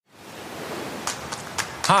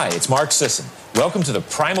Hi, it's Mark Sisson. Welcome to the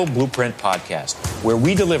Primal Blueprint Podcast, where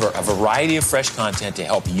we deliver a variety of fresh content to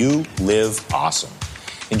help you live awesome.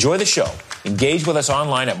 Enjoy the show. Engage with us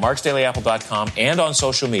online at marksdailyapple.com and on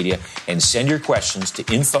social media, and send your questions to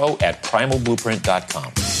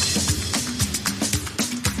info@primalblueprint.com.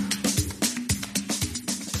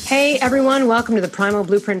 Hey everyone, welcome to the Primal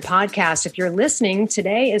Blueprint Podcast. If you're listening,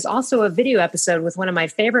 today is also a video episode with one of my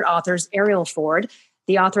favorite authors, Arielle Ford,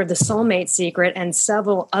 the author of The Soulmate Secret and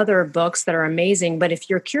several other books that are amazing. But if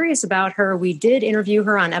you're curious about her, we did interview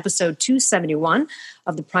her on episode 271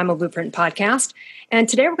 of the Primal Blueprint Podcast. And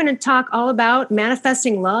today we're going to talk all about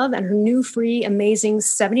manifesting love and her new free, amazing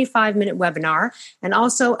 75-minute webinar, and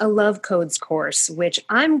also a love codes course, which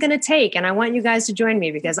I'm going to take. And I want you guys to join me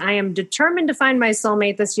because I am determined to find my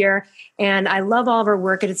soulmate this year. And I love all of her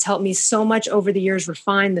work. And it's helped me so much over the years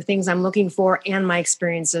refine the things I'm looking for and my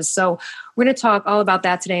experiences. So we're going to talk all about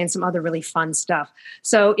that today and some other really fun stuff.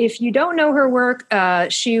 So if you don't know her work,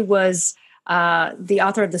 she was the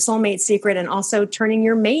author of The Soulmate Secret and also Turning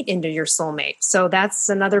Your Mate into Your Soulmate. So that's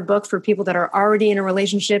another book for people that are already in a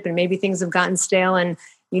relationship and maybe things have gotten stale and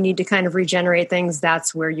you need to kind of regenerate things.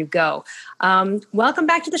 That's where you go. Welcome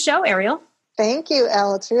back to the show, Arielle. Thank you,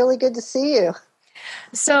 Elle. It's really good to see you.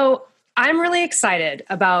 So I'm really excited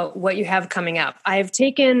about what you have coming up. I've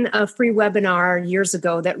taken a free webinar years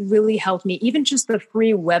ago that really helped me. Even just the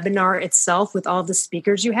free webinar itself with all the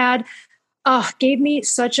speakers you had gave me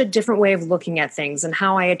such a different way of looking at things and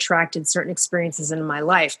how I attracted certain experiences in my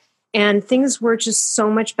life. And things were just so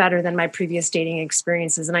much better than my previous dating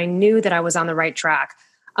experiences. And I knew that I was on the right track.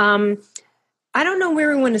 I don't know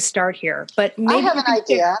where we want to start here, but maybe I have an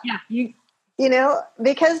idea. You know,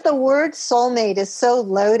 because the word soulmate is so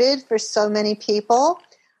loaded for so many people,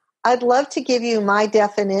 I'd love to give you my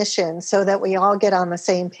definition so that we all get on the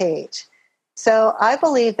same page. So I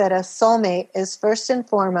believe that a soulmate is first and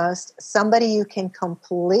foremost somebody you can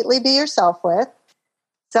completely be yourself with,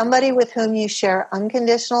 somebody with whom you share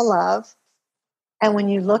unconditional love, and when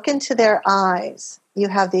you look into their eyes, you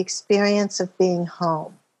have the experience of being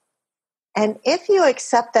home. And if you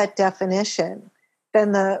accept that definition,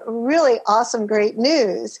 then the really awesome, great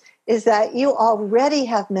news is that you already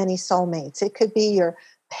have many soulmates. It could be your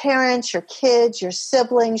parents, your kids, your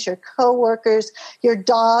siblings, your coworkers, your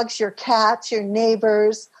dogs, your cats, your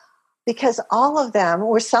neighbors, because all of them,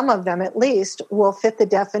 or some of them at least, will fit the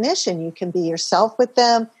definition. You can be yourself with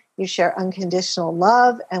them, you share unconditional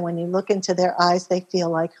love, and when you look into their eyes, they feel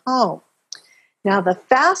like home. Now, the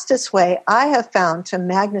fastest way I have found to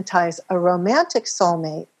magnetize a romantic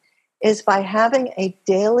soulmate is by having a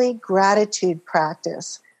daily gratitude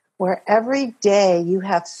practice where every day you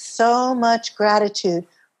have so much gratitude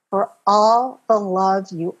for all the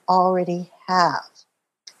love you already have.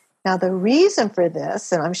 Now, the reason for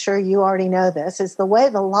this, and I'm sure you already know this, is the way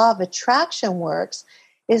the law of attraction works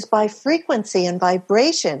is by frequency and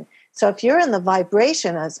vibration. So if you're in the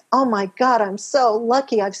vibration as, oh my God, I'm so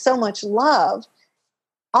lucky, I have so much love,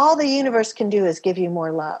 all the universe can do is give you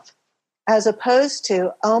more love. As opposed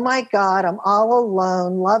to, oh my God, I'm all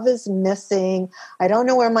alone, love is missing, I don't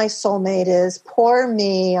know where my soulmate is, poor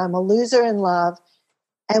me, I'm a loser in love.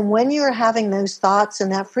 And when you're having those thoughts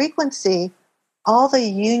and that frequency, all the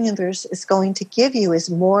universe is going to give you is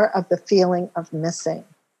more of the feeling of missing.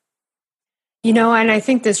 You know, and I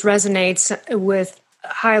think this resonates with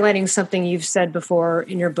highlighting something you've said before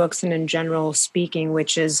in your books and in general speaking,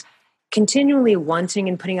 which is continually wanting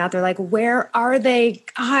and putting out there, like, where are they?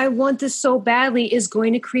 I want this so badly is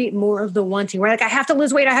going to create more of the wanting. We're like, I have to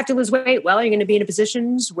lose weight. Well, you're going to be in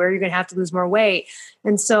positions where you're going to have to lose more weight.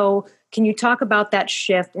 And so can you talk about that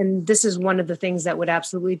shift? And this is one of the things that would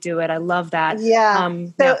absolutely do it. I love that. Yeah.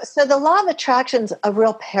 So the law of attraction is a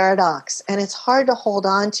real paradox, and it's hard to hold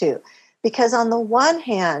on to because on the one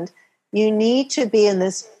hand, you need to be in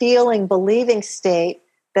this feeling, believing state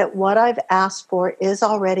that what I've asked for is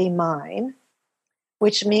already mine,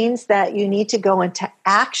 which means that you need to go into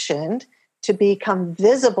action to become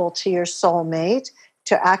visible to your soulmate,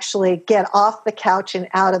 to actually get off the couch and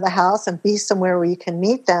out of the house and be somewhere where you can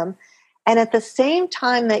meet them. And at the same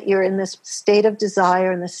time that you're in this state of desire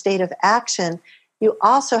and the state of action, you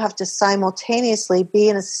also have to simultaneously be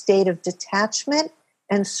in a state of detachment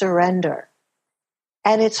and surrender.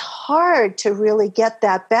 And it's hard to really get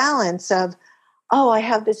that balance of, oh, I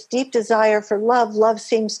have this deep desire for love. Love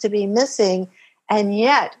seems to be missing. And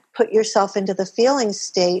yet put yourself into the feeling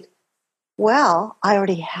state, well, I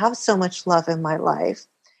already have so much love in my life.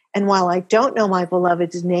 And while I don't know my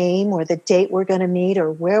beloved's name or the date we're going to meet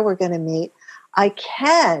or where we're going to meet, I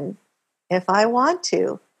can, if I want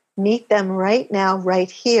to, meet them right now,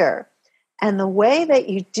 right here. And the way that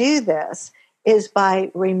you do this is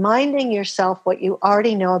by reminding yourself what you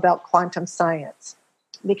already know about quantum science.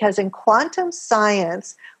 Because in quantum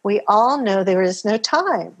science, we all know there is no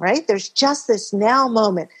time, right? There's just this now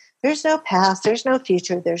moment. There's no past, there's no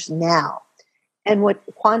future, there's now. And what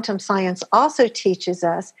quantum science also teaches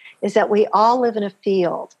us is that we all live in a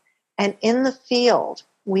field. And in the field,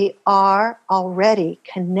 we are already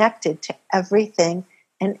connected to everything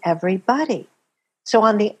and everybody. So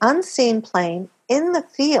on the unseen plane, in the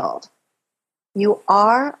field, you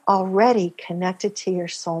are already connected to your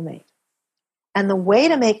soulmate. And the way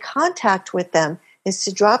to make contact with them is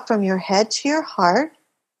to drop from your head to your heart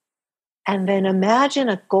and then imagine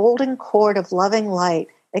a golden cord of loving light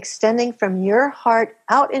extending from your heart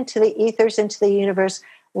out into the ethers, into the universe,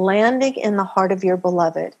 landing in the heart of your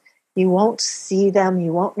beloved. You won't see them,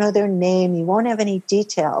 you won't know their name, you won't have any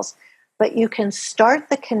details, but you can start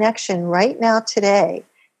the connection right now today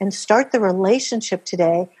and start the relationship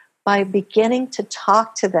today by beginning to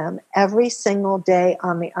talk to them every single day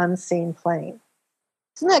on the unseen plane.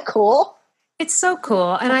 Isn't that cool? It's so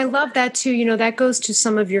cool. And I love that too. You know, that goes to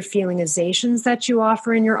some of your feelingizations that you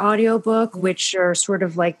offer in your audiobook, which are sort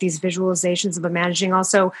of like these visualizations of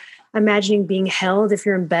imagining being held if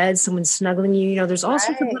you're in bed, someone snuggling you. You know, there's all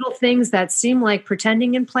sorts of little things that seem like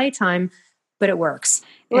pretending in playtime, but it works.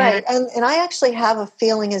 Right. And I actually have a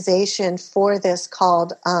feelingization for this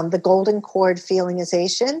called the Golden Cord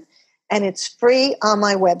Feelingization. And it's free on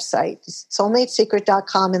my website,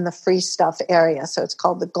 soulmatesecret.com, in the free stuff area. So it's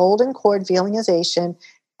called the Golden Cord Feelingization.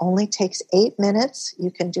 Only takes 8 minutes.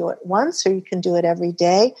 You can do it once or you can do it every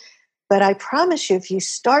day. But I promise you, if you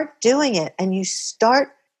start doing it and you start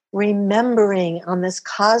remembering on this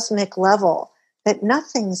cosmic level that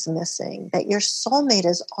nothing's missing, that your soulmate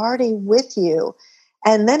is already with you,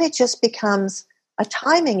 and then it just becomes a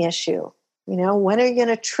timing issue. You know, when are you going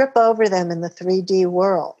to trip over them in the 3D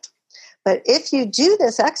world? But if you do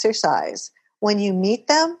this exercise, when you meet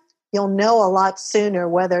them, you'll know a lot sooner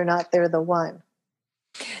whether or not they're the one.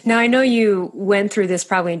 Now, I know you went through this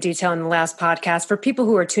probably in detail in the last podcast. For people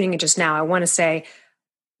who are tuning in just now, I want to say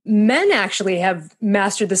men actually have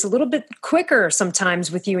mastered this a little bit quicker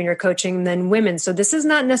sometimes with you and your coaching than women. So this is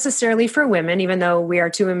not necessarily for women, even though we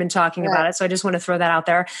are two women talking about it. So I just want to throw that out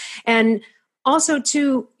there. And also,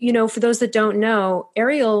 too, you know, for those that don't know,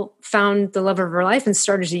 Arielle found the love of her life and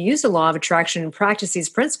started to use the law of attraction and practice these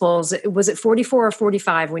principles. Was it 44 or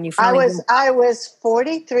 45 when you finally... I was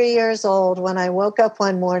 43 years old when I woke up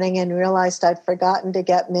one morning and realized I'd forgotten to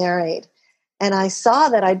get married. And I saw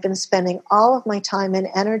that I'd been spending all of my time and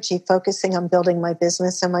energy focusing on building my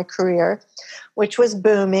business and my career, which was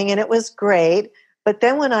booming and it was great. But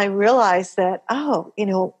then when I realized that,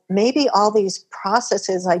 maybe all these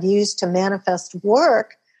processes I used to manifest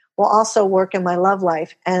work will also work in my love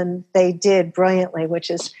life. And they did brilliantly,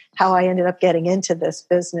 which is how I ended up getting into this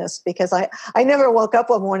business, because I never woke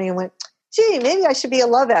up one morning and went, gee, maybe I should be a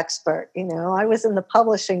love expert. You know, I was in the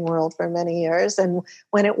publishing world for many years. And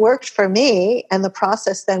when it worked for me and the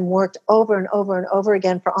process then worked over and over and over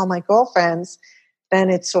again for all my girlfriends, then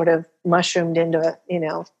it sort of mushroomed into,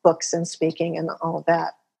 books and speaking and all of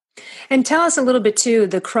that. And tell us a little bit, too,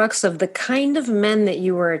 the crux of the kind of men that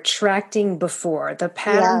you were attracting before, the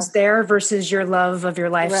patterns there versus your love of your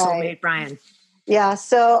life soulmate, Brian. Yeah,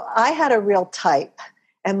 so I had a real type,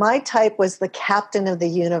 and my type was the captain of the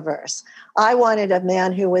universe. I wanted a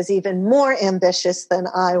man who was even more ambitious than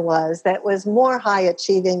I was, that was more high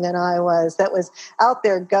achieving than I was, that was out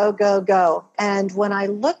there, go, go, go. And when I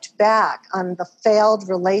looked back on the failed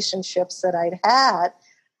relationships that I'd had,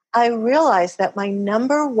 I realized that my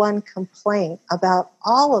number one complaint about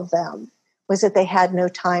all of them was that they had no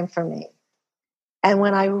time for me. And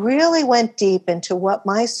when I really went deep into what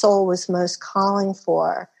my soul was most calling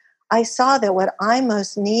for, I saw that what I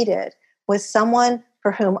most needed was someone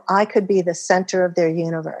for whom I could be the center of their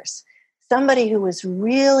universe. Somebody who was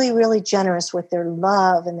really, really generous with their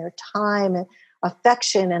love and their time and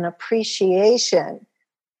affection and appreciation.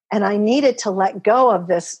 And I needed to let go of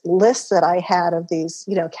this list that I had of these,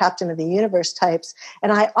 captain of the universe types.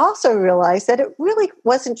 And I also realized that it really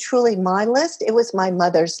wasn't truly my list. It was my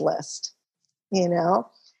mother's list, And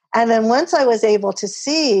then once I was able to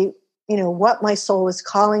see, what my soul was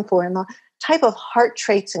calling for and the type of heart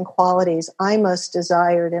traits and qualities I most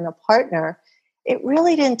desired in a partner, it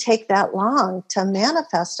really didn't take that long to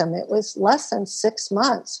manifest them. It was less than 6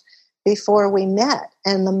 months before we met.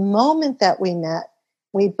 And the moment that we met,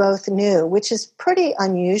 we both knew, which is pretty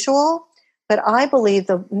unusual. But I believe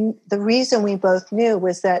the reason we both knew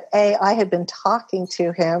was that, I had been talking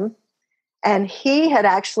to him, and he had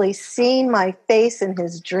actually seen my face in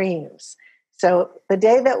his dreams. So the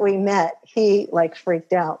day that we met, he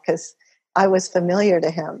freaked out because I was familiar to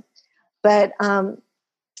him. But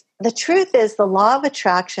the truth is the law of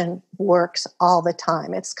attraction works all the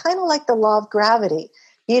time. It's kind of like the law of gravity.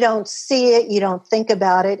 You don't see it, you don't think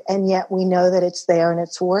about it, and yet we know that it's there and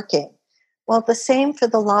it's working. Well, the same for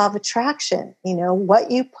the law of attraction.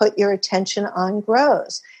 What you put your attention on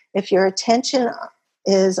grows. If your attention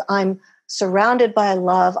is, I'm surrounded by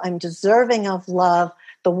love, I'm deserving of love,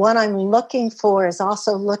 the one I'm looking for is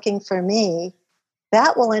also looking for me,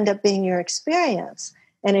 that will end up being your experience.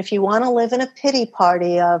 And if you want to live in a pity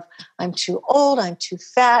party of, I'm too old, I'm too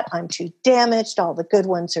fat, I'm too damaged, all the good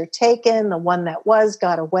ones are taken, the one that was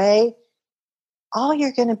got away, all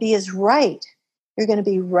you're going to be is right. You're going to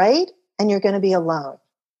be right, and you're going to be alone.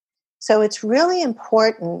 So it's really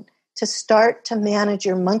important to start to manage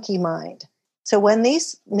your monkey mind. So when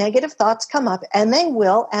these negative thoughts come up, and they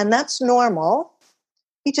will, and that's normal,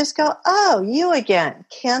 you just go, oh, you again,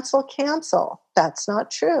 cancel. That's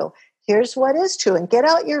not true. Here's what is true. And get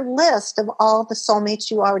out your list of all the soulmates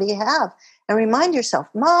you already have. And remind yourself,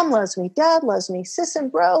 Mom loves me, Dad loves me, sis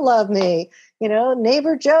and bro love me,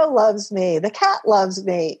 neighbor Joe loves me, the cat loves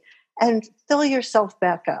me. And fill yourself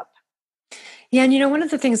back up. Yeah. And one of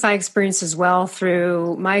the things I experienced as well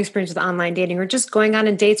through my experience with online dating or just going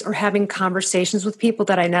on dates or having conversations with people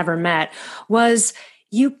that I never met was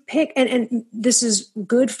you pick, and this is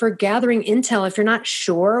good for gathering intel. If you're not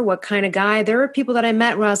sure what kind of guy, there are people that I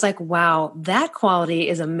met where I was like, wow, that quality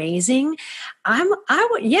is amazing. I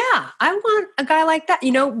want a guy like that,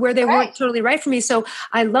 where they weren't totally right for me. So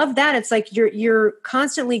I love that. It's like you're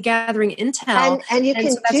constantly gathering intel. And you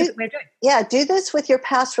can so that's a good way of doing it. Do this with your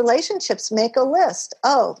past relationships. Make a list.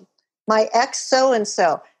 Oh, my ex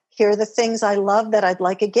so-and-so. Here are the things I love that I'd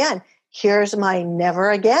like again. Here's my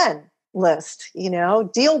never again list,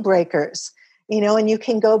 deal breakers, and you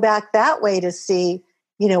can go back that way to see,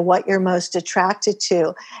 what you're most attracted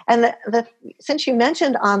to. And since you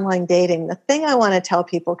mentioned online dating, the thing I want to tell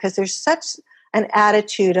people, because there's such an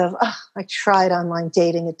attitude of, I tried online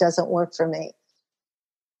dating, it doesn't work for me.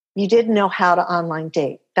 You didn't know how to online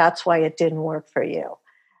date. That's why it didn't work for you.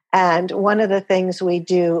 And one of the things we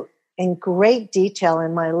do in great detail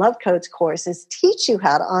in my Love Codes course is teach you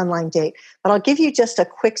how to online date. But I'll give you just a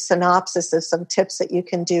quick synopsis of some tips that you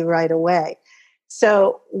can do right away.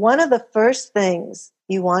 So one of the first things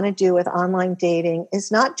you want to do with online dating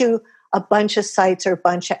is not do a bunch of sites or a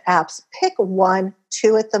bunch of apps. Pick 1,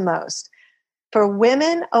 2 at the most. For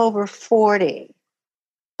women over 40,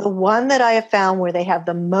 the one that I have found where they have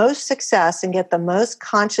the most success and get the most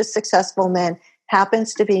conscious, successful men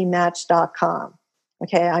happens to be Match.com.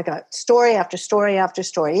 Okay, I got story after story after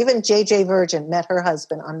story. Even JJ Virgin met her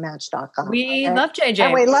husband on Match.com. We love JJ.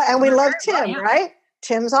 And we love Tim, right?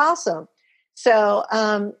 Tim's awesome. So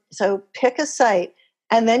pick a site,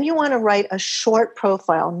 and then you want to write a short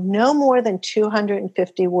profile, no more than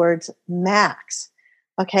 250 words max.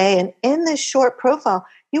 Okay, and in this short profile,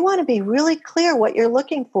 you want to be really clear what you're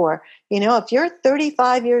looking for. If you're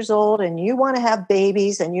 35 years old and you want to have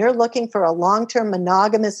babies and you're looking for a long-term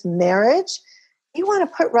monogamous marriage, you want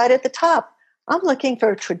to put right at the top, I'm looking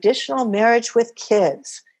for a traditional marriage with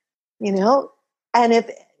kids, and if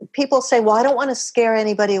people say, well, I don't want to scare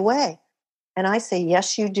anybody away. And I say,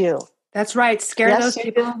 yes, you do. That's right. Scare those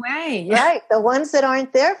people away. Yeah. Right. The ones that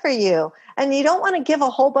aren't there for you. And you don't want to give a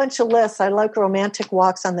whole bunch of lists. I like romantic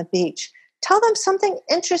walks on the beach. Tell them something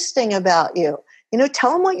interesting about you.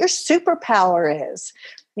 Tell them what your superpower is.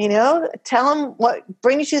 Tell them what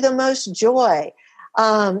brings you the most joy.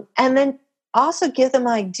 And then also give them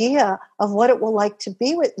an idea of what it will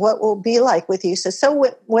be like with you.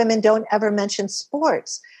 So women don't ever mention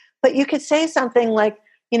sports, but you could say something like,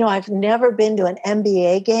 I've never been to an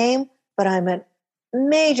NBA game, but I'm a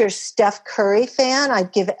major Steph Curry fan.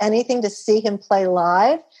 I'd give anything to see him play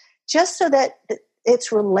live, just so that it's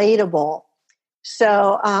relatable.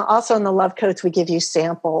 So also in the Love Codes, we give you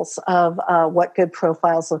samples of what good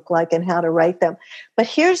profiles look like and how to write them. But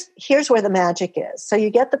here's where the magic is. So you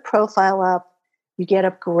get the profile up, you get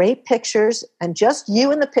up great pictures, and just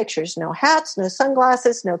you in the pictures. No hats, no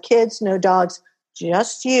sunglasses, no kids, no dogs,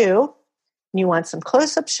 just you. You want some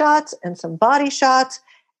close-up shots and some body shots.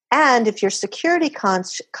 And if you're security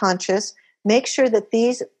conscious, make sure that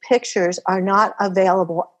these pictures are not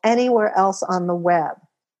available anywhere else on the web.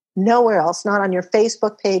 Nowhere else, not on your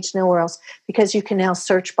Facebook page, nowhere else, because you can now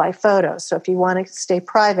search by photos. So if you want to stay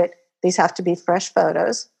private, these have to be fresh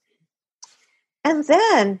photos. And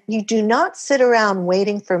then you do not sit around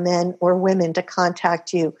waiting for men or women to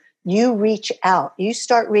contact you. You reach out. You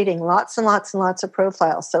start reading lots and lots and lots of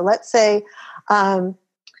profiles. So let's say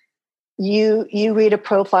you read a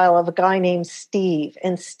profile of a guy named Steve,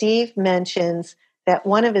 and Steve mentions that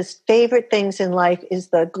one of his favorite things in life is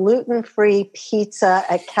the gluten-free pizza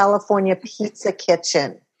at California Pizza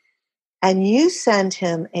Kitchen. And you send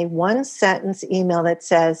him a 1-sentence email that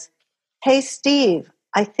says, "Hey, Steve,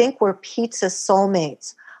 I think we're pizza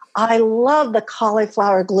soulmates. I love the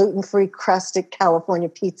cauliflower gluten-free crust at California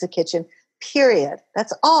Pizza Kitchen, period."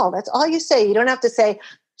 That's all. That's all you say. You don't have to say,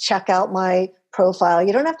 "Check out my profile."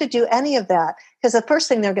 You don't have to do any of that, because the first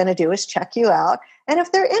thing they're going to do is check you out. And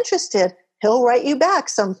if they're interested, he'll write you back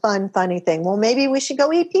some funny thing. Well, maybe we should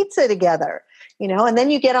go eat pizza together, and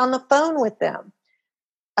then you get on the phone with them.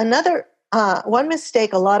 Another one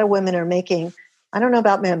mistake a lot of women are making, I don't know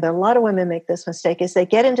about men, but a lot of women make this mistake, is they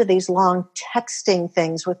get into these long texting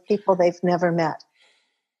things with people they've never met.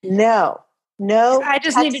 No. I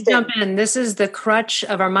just need to jump in. This is the crutch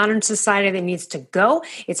of our modern society that needs to go.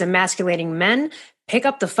 It's emasculating men. Pick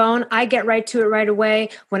up the phone. I get right to it right away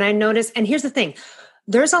when I notice. And here's the thing.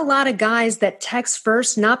 There's a lot of guys that text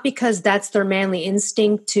first, not because that's their manly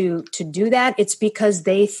instinct to do that. It's because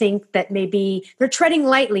they think that maybe they're treading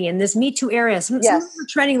lightly in this Me Too area. Some of them are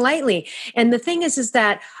treading lightly. And the thing is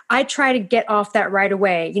that I try to get off that right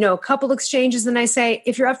away. A couple exchanges, and I say,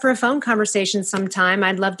 if you're up for a phone conversation sometime,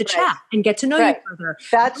 I'd love to chat and get to know you further.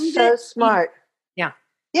 That's so smart. Yeah.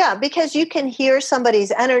 Yeah, because you can hear somebody's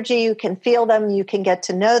energy, you can feel them, you can get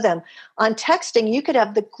to know them. On texting, you could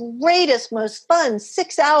have the greatest, most fun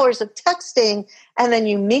 6 hours of texting, and then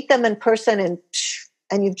you meet them in person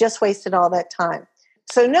and you've just wasted all that time.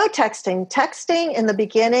 So no texting. Texting in the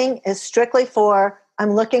beginning is strictly for,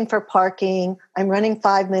 I'm looking for parking, I'm running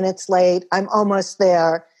 5 minutes late, I'm almost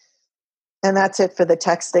there. And that's it for the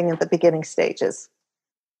texting at the beginning stages.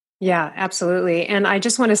 Yeah, absolutely. And I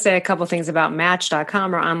just want to say a couple things about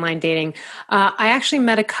Match.com or online dating. I actually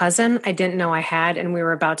met a cousin I didn't know I had, and we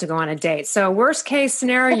were about to go on a date. So worst case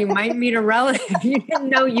scenario, you might meet a relative you didn't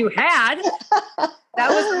know you had.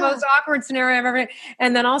 That was the most awkward scenario I've ever.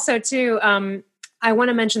 And then also too, I want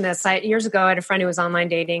to mention this. Years ago, I had a friend who was online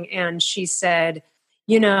dating, and she said,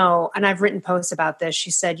 and I've written posts about this.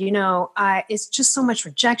 She said, it's just so much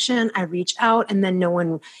rejection. I reach out and then no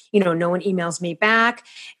one emails me back.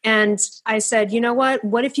 And I said, you know what?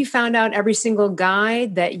 What if you found out every single guy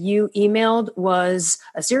that you emailed was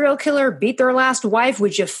a serial killer, beat their last wife?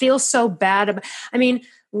 Would you feel so bad?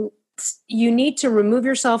 You need to remove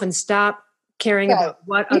yourself and stop caring about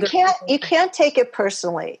what other people You can't take it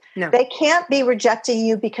personally. No. They can't be rejecting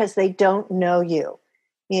you because they don't know you.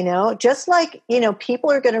 Just like, people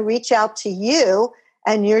are going to reach out to you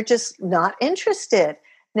and you're just not interested.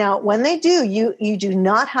 Now, when they do, you do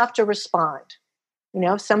not have to respond.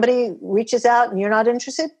 If somebody reaches out and you're not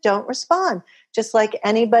interested, don't respond. Just like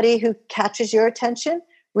anybody who catches your attention,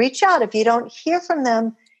 reach out. If you don't hear from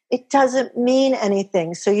them, it doesn't mean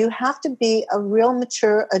anything. So you have to be a real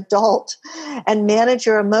mature adult and manage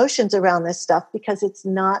your emotions around this stuff, because it's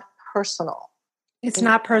not personal. It's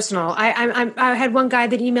not personal. I had one guy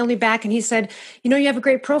that emailed me back and he said, you have a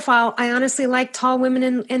great profile. I honestly like tall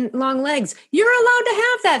women and long legs. You're allowed to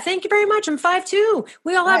have that. Thank you very much. I'm 5'2".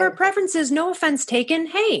 We all have our preferences. No offense taken.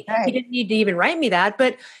 Hey, he didn't need to even write me that,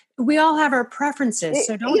 but we all have our preferences.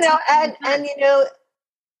 So don't,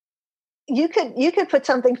 you could put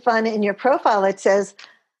something fun in your profile that says,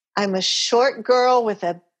 I'm a short girl with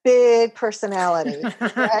a big personality,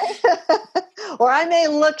 right? Or I may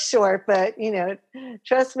look short, but,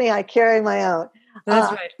 trust me, I carry my own.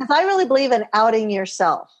 That's right. Because I really believe in outing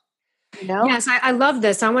yourself, Yes, I love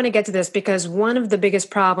this. I want to get to this because one of the biggest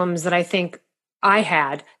problems that I think I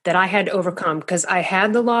had to overcome, because I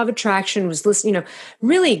had the law of attraction, was listening,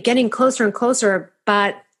 really getting closer and closer.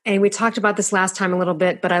 And we talked about this last time a little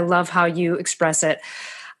bit, but I love how you express it.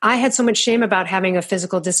 I had so much shame about having a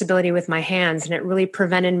physical disability with my hands, and it really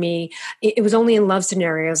prevented me. It was only in love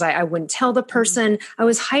scenarios. I wouldn't tell the person. I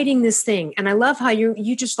was hiding this thing. And I love how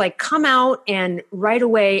you just like come out and right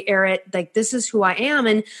away air it, like, this is who I am.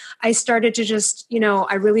 And I started to just,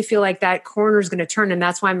 I really feel like that corner is going to turn. And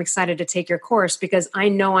that's why I'm excited to take your course, because I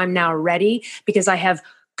know I'm now ready, because I have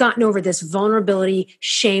gotten over this vulnerability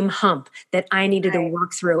shame hump that I needed to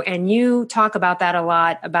work through. And you talk about that a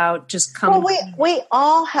lot, about just coming. Well, we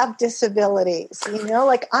all have disabilities,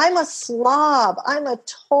 like I'm a slob. I'm a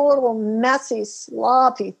total messy,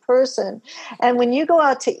 sloppy person. And when you go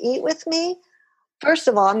out to eat with me, first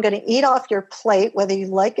of all, I'm going to eat off your plate, whether you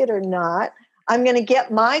like it or not. I'm going to get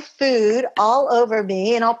my food all over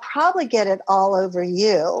me, and I'll probably get it all over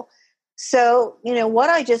you. So,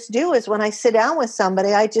 what I just do is when I sit down with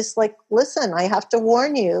somebody, I just listen, I have to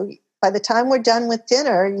warn you, by the time we're done with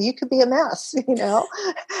dinner, you could be a mess,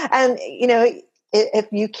 And, if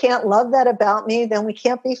you can't love that about me, then we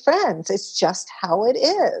can't be friends. It's just how it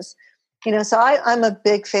is. So I'm a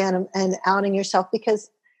big fan of and outing yourself because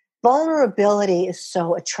vulnerability is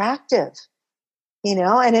so attractive,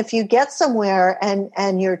 and if you get somewhere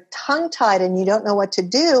and you're tongue-tied and you don't know what to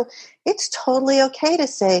do, it's totally okay to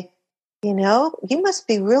say, you must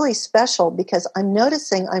be really special because I'm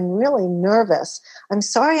noticing I'm really nervous. I'm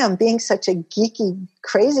sorry I'm being such a geeky,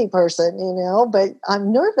 crazy person, but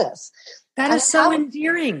I'm nervous. That is so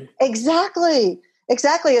endearing. Exactly,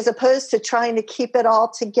 as opposed to trying to keep it all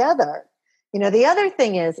together. The other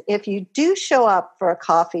thing is if you do show up for a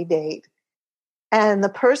coffee date and the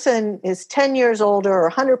person is 10 years older or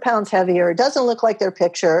 100 pounds heavier, doesn't look like their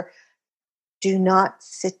picture, do not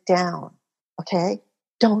sit down, okay?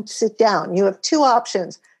 Don't sit down. You have two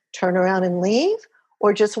options, turn around and leave,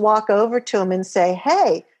 or just walk over to them and say,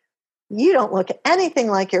 hey, you don't look anything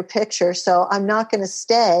like your picture, so I'm not going to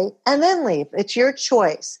stay, and then leave. It's your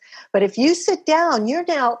choice. But if you sit down, you're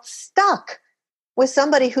now stuck with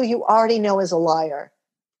somebody who you already know is a liar.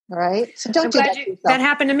 All right? So don't do that to yourself. That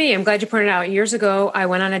happened to me. I'm glad you pointed it out. Years ago, I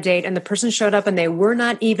went on a date and the person showed up and they were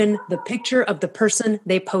not even the picture of the person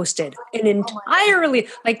they posted. An entirely,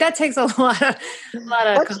 that takes a lot of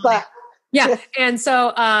yeah. And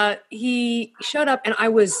so he showed up and I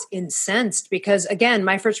was incensed because, again,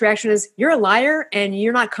 my first reaction is, you're a liar and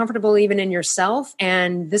you're not comfortable even in yourself.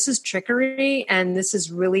 And this is trickery. And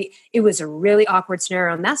it was a really awkward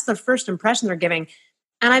scenario. And that's the first impression they're giving.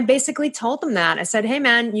 And I basically told them that. I said, hey,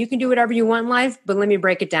 man, you can do whatever you want in life, but let me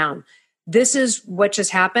break it down. This is what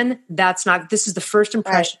just happened. This is the first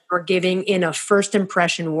impression we're giving in a first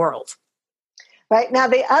impression world. Right. Now,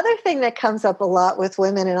 the other thing that comes up a lot with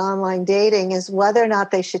women in online dating is whether or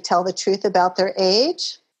not they should tell the truth about their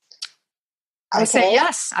age. I say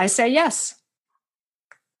yes.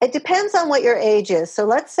 It depends on what your age is. So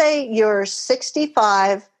let's say you're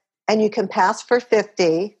 65 and you can pass for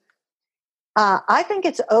 50. I think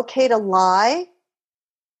it's okay to lie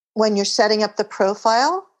when you're setting up the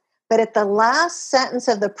profile, but at the last sentence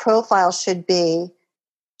of the profile should be,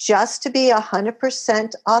 just to be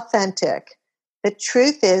 100% authentic. The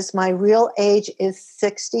truth is my real age is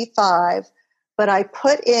 65, but I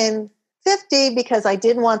put in 50 because I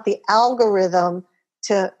didn't want the algorithm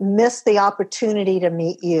to miss the opportunity to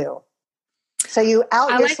meet you. So you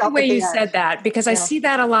out yourself. I like the way you said that because I see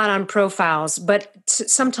that a lot on profiles, but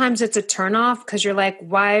sometimes it's a turnoff because you're like,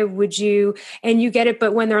 why would you? And you get it.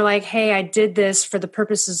 But when they're like, hey, I did this for the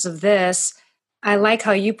purposes of this. I like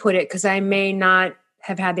how you put it because I may not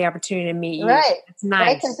have had the opportunity to meet you. Right. It's nice.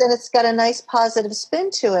 Right, because then it's got a nice positive spin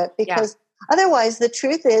to it because otherwise the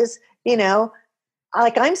truth is,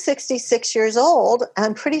 like I'm 66 years old.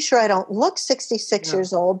 I'm pretty sure I don't look 66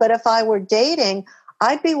 years old, but if I were dating,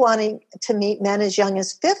 I'd be wanting to meet men as young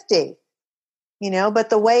as 50, but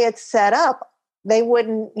the way it's set up, they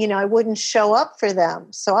wouldn't, I wouldn't show up for them.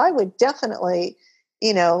 So I would definitely,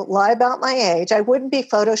 lie about my age. I wouldn't be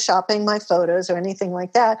photoshopping my photos or anything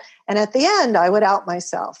like that. And at the end, I would out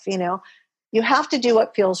myself, You have to do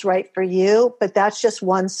what feels right for you, but that's just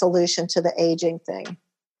one solution to the aging thing.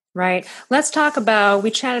 Right. Let's talk about,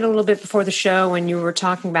 we chatted a little bit before the show when you were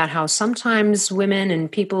talking about how sometimes women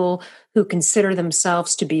and people who consider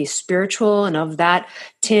themselves to be spiritual and of that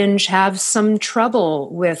tinge have some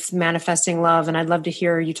trouble with manifesting love. And I'd love to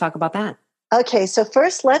hear you talk about that. Okay. So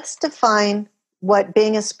first, let's define what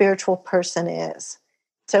being a spiritual person is.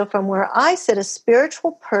 So from where I sit, a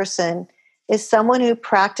spiritual person is someone who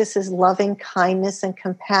practices loving kindness and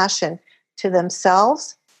compassion to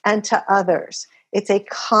themselves and to others. It's a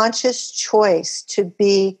conscious choice to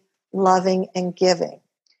be loving and giving.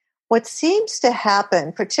 What seems to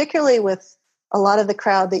happen, particularly with a lot of the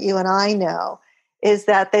crowd that you and I know, is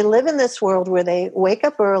that they live in this world where they wake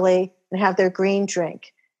up early and have their green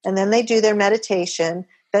drink, and then they do their meditation,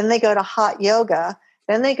 then they go to hot yoga,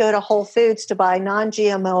 then they go to Whole Foods to buy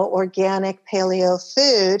non-GMO, organic, paleo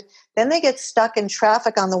food, then they get stuck in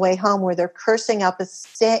traffic on the way home where they're cursing up a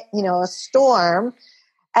storm.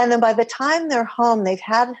 And then by the time they're home, they've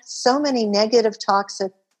had so many negative,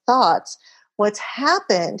 toxic thoughts. What's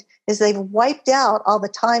happened is they've wiped out all the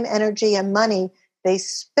time, energy, and money they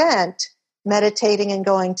spent meditating and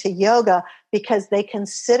going to yoga because they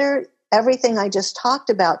consider everything I just talked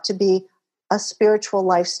about to be a spiritual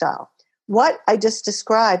lifestyle. What I just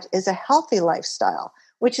described is a healthy lifestyle,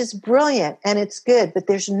 which is brilliant and it's good, but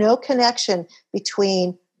there's no connection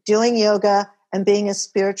between doing yoga and being a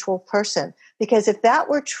spiritual person. Because if that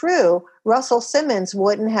were true, Russell Simmons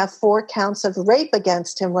wouldn't have 4 counts of rape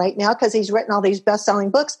against him right now because he's written all these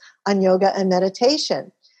best-selling books on yoga and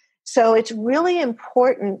meditation. So it's really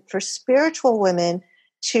important for spiritual women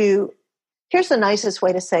to, here's the nicest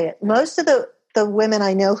way to say it. Most of the women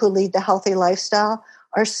I know who lead the healthy lifestyle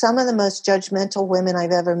are some of the most judgmental women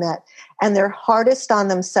I've ever met. And they're hardest on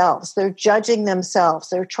themselves. They're judging themselves.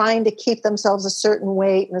 They're trying to keep themselves a certain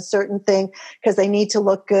weight and a certain thing because they need to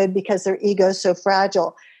look good because their ego is so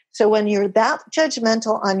fragile. So when you're that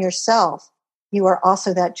judgmental on yourself, you are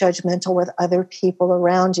also that judgmental with other people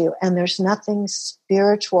around you. And there's nothing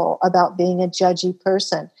spiritual about being a judgy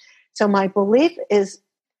person. So my belief is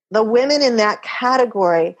the women in that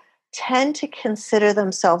category tend to consider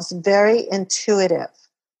themselves very intuitive.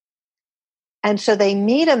 And so they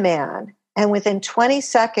meet a man, and within 20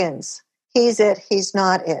 seconds, he's it, he's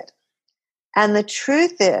not it. And the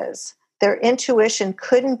truth is, their intuition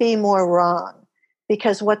couldn't be more wrong,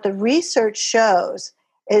 because what the research shows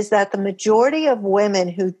is that the majority of women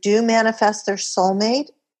who do manifest their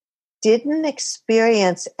soulmate didn't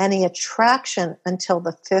experience any attraction until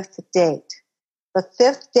the fifth date. The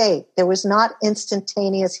fifth date, there was not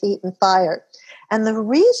instantaneous heat and fire. And the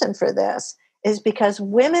reason for this is because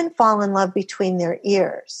women fall in love between their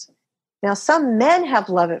ears. Now, some men have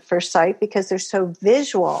love at first sight because they're so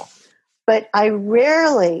visual, but I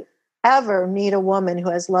rarely ever meet a woman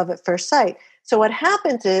who has love at first sight. So what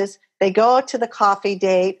happens is they go out to the coffee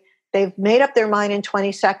date, they've made up their mind in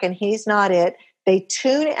 20 seconds, he's not it. They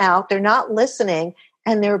tune out, they're not listening,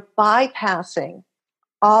 and they're bypassing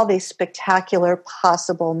all these spectacular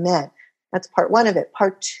possible men. That's part one of it.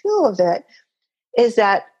 Part two of it is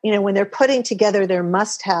that, when they're putting together their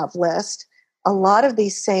must-have list, a lot of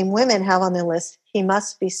these same women have on their list, he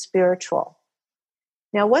must be spiritual.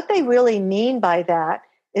 Now, what they really mean by that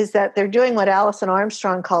is that they're doing what Alison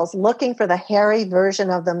Armstrong calls looking for the hairy version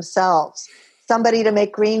of themselves, somebody to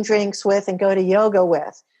make green drinks with and go to yoga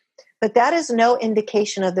with. But that is no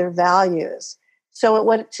indication of their values. So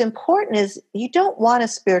what's important is you don't want a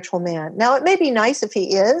spiritual man. Now, it may be nice if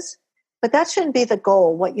he is, but that shouldn't be the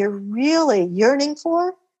goal. What you're really yearning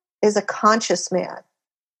for is a conscious man.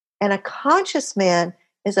 And a conscious man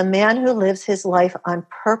is a man who lives his life on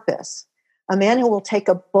purpose, a man who will take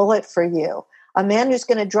a bullet for you, a man who's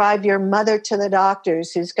going to drive your mother to the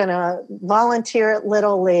doctors, who's going to volunteer at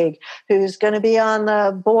Little League, who's going to be on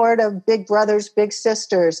the board of Big Brothers, Big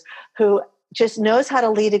Sisters, who just knows how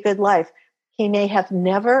to lead a good life. He may have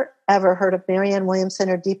never, ever heard of Marianne Williamson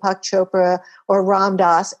or Deepak Chopra or Ram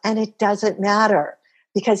Dass, and it doesn't matter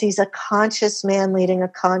because he's a conscious man leading a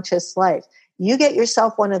conscious life. You get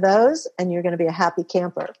yourself one of those, and you're going to be a happy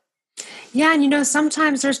camper. Yeah, and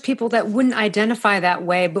sometimes there's people that wouldn't identify that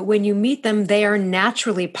way, but when you meet them, they are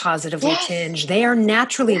naturally positively tinged. They are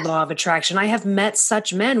naturally law of attraction. I have met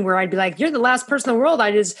such men where I'd be like, you're the last person in the world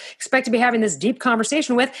I just expect to be having this deep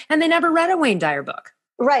conversation with, and they never read a Wayne Dyer book.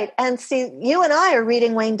 Right. And see, you and I are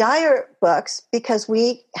reading Wayne Dyer books because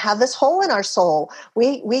we have this hole in our soul.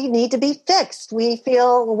 We need to be fixed. We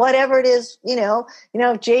feel whatever it is,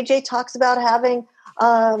 JJ talks about having,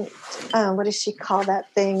 what does she call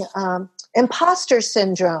that thing? Imposter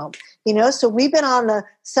syndrome, so we've been on the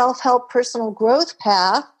self-help personal growth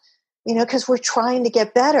path, because we're trying to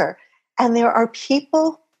get better. And there are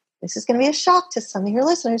people, this is going to be a shock to some of your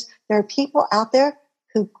listeners, there are people out there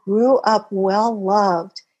who grew up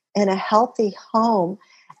well-loved in a healthy home,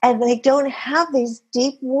 and they don't have these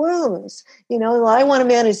deep wounds. I want a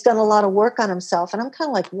man who's done a lot of work on himself. And I'm kind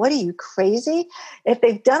of like, what are you, crazy? If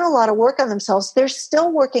they've done a lot of work on themselves, they're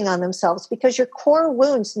still working on themselves because your core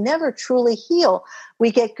wounds never truly heal.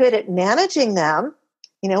 We get good at managing them.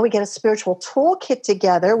 We get a spiritual toolkit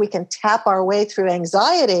together. We can tap our way through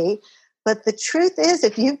anxiety. But the truth is,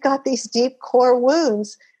 if you've got these deep core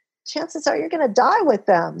wounds, chances are you're going to die with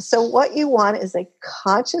them. So what you want is a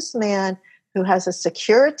conscious man who has a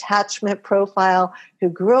secure attachment profile, who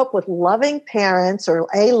grew up with loving parents or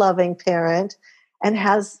a loving parent, and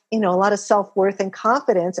has, a lot of self-worth and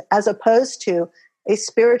confidence, as opposed to a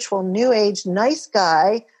spiritual new age nice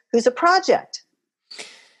guy who's a project.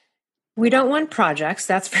 We don't want projects,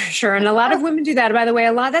 that's for sure. And a lot of women do that. By the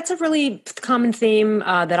way, that's a really common theme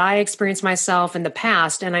that I experienced myself in the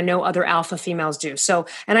past, and I know other alpha females do. So,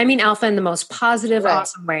 and I mean alpha in the most positive,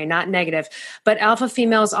 awesome way, not negative. But alpha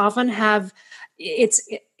females often have,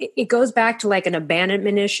 it goes back to like an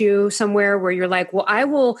abandonment issue somewhere where you're like, well, I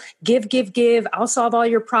will give. I'll solve all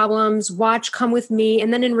your problems. Watch, come with me.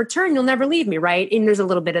 And then in return, you'll never leave me, right? And there's a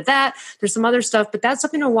little bit of that. There's some other stuff, but that's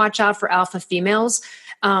something to watch out for alpha females.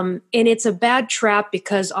 And it's a bad trap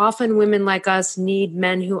because often women like us need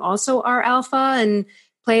men who also are alpha and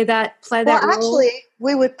play that role. Actually,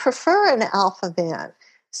 we would prefer an alpha man.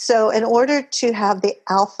 So in order to have the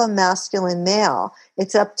alpha masculine male,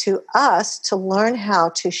 it's up to us to learn how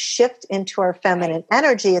to shift into our feminine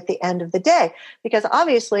energy at the end of the day. Because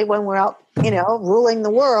obviously when we're out, ruling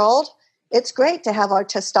the world, it's great to have our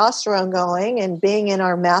testosterone going and being in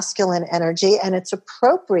our masculine energy, and it's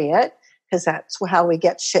appropriate because that's how we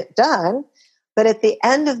get shit done. But at the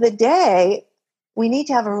end of the day, we need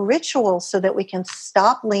to have a ritual so that we can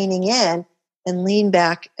stop leaning in and lean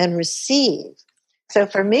back and receive. So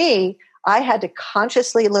for me, I had to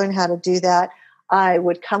consciously learn how to do that. I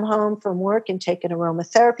would come home from work and take an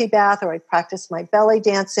aromatherapy bath, or I'd practice my belly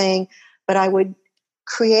dancing, but I would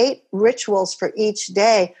create rituals for each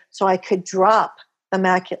day so I could drop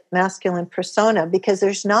the masculine persona, because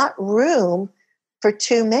there's not room for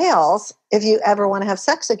two males if you ever want to have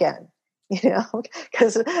sex again,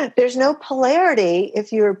 because there's no polarity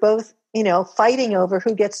if you're both, fighting over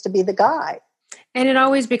who gets to be the guy. And it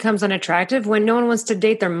always becomes unattractive when no one wants to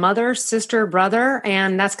date their mother, sister, brother.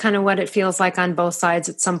 And that's kind of what it feels like on both sides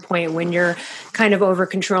at some point when you're kind of over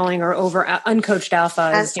controlling or over uncoached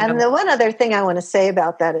alpha. And the one other thing I want to say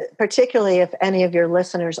about that, particularly if any of your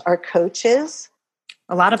listeners are coaches.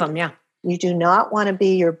 A lot of them, yeah. You do not want to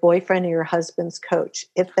be your boyfriend or your husband's coach.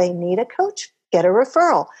 If they need a coach, get a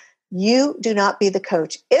referral. You do not be the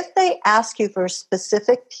coach. If they ask you for a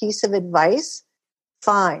specific piece of advice,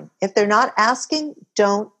 fine. If they're not asking,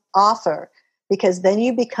 don't offer, because then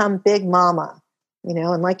you become big mama,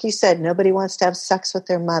 and like you said, nobody wants to have sex with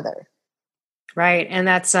their mother. Right. And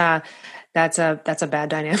that's a bad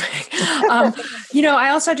dynamic. I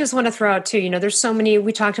also just want to throw out too, there's so many,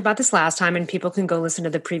 we talked about this last time and people can go listen to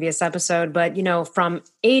the previous episode, but from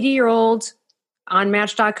 80-year-old on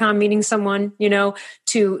Match.com meeting someone,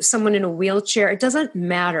 to someone in a wheelchair, it doesn't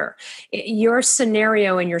matter. Your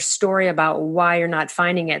scenario and your story about why you're not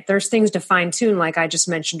finding it, there's things to fine tune. Like I just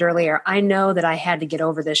mentioned earlier, I know that I had to get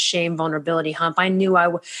over this shame, vulnerability hump. I knew I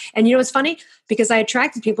would. And it's funny because I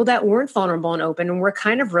attracted people that weren't vulnerable and open and were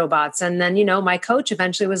kind of robots. And then, my coach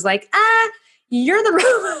eventually was like, you're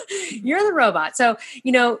the robot. So,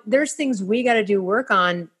 there's things we got to do work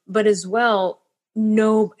on, but as well,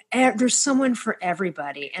 there's someone for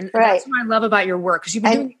everybody. And That's what I love about your work, because you've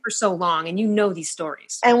been doing it for so long and these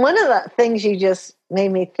stories. And one of the things you just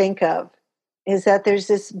made me think of is that there's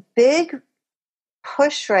this big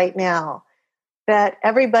push right now that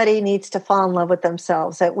everybody needs to fall in love with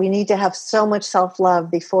themselves, that we need to have so much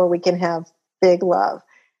self-love before we can have big love.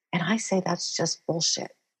 And I say that's just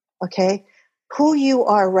bullshit. Okay? Who you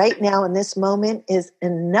are right now in this moment is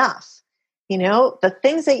enough. The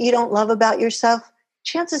things that you don't love about yourself,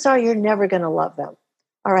 chances are you're never going to love them.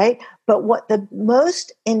 All right. But what the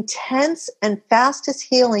most intense and fastest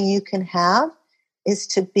healing you can have is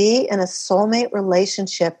to be in a soulmate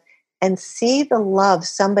relationship and see the love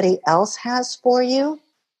somebody else has for you.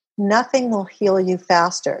 Nothing will heal you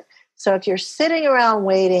faster. So if you're sitting around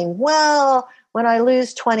waiting, well, when I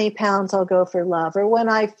lose 20 pounds, I'll go for love. Or when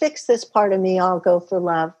I fix this part of me, I'll go for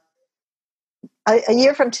love. A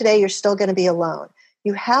year from today, you're still going to be alone.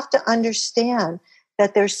 You have to understand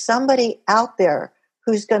that there's somebody out there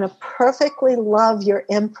who's going to perfectly love your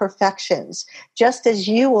imperfections, just as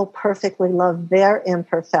you will perfectly love their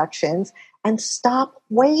imperfections. And stop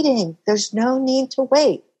waiting. There's no need to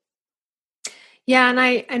wait. Yeah, and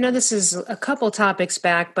I know this is a couple topics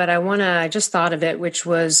back, but I just thought of it, which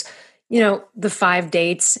was the 5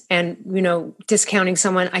 dates and, discounting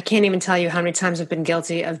someone. I can't even tell you how many times I've been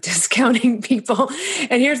guilty of discounting people.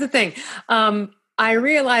 And here's the thing. I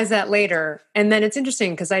realized that later. And then it's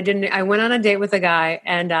interesting because I went on a date with a guy,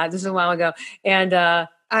 and this is a while ago, and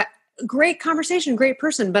great conversation, great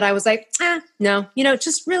person. But I was like, no,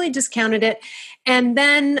 just really discounted it. And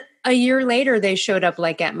then a year later, they showed up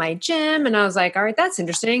like at my gym, and I was like, all right, that's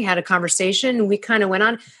interesting. Had a conversation. We kind of went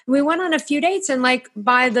on a few dates, and like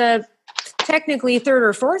by the technically third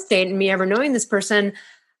or fourth date and me ever knowing this person,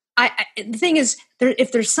 the thing is,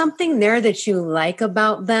 if there's something there that you like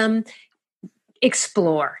about them,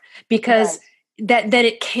 explore, because that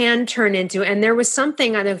it can turn into, and there was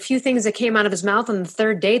a few things that came out of his mouth on the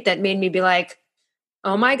third date that made me be like,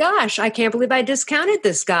 oh my gosh, I can't believe I discounted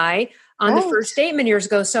this guy on the first date many years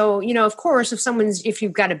ago. So, of course, if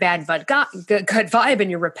you've got a bad gut vibe and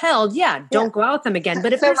you're repelled, don't go out with them again.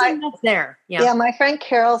 But if there's enough there. Yeah, my friend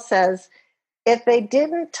Carol says, if they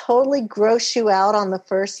didn't totally gross you out on the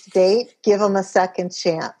first date, give them a second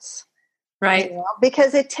chance. Right.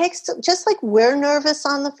 Because it takes, just like we're nervous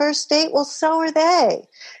on the first date, well, so are they.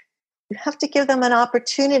 You have to give them an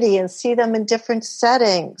opportunity and see them in different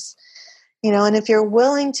settings. And if you're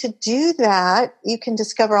willing to do that, you can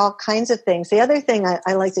discover all kinds of things. The other thing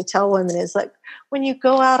I like to tell women is, like, when you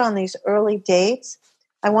go out on these early dates,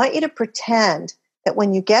 I want you to pretend that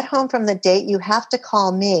when you get home from the date, you have to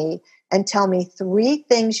call me and tell me 3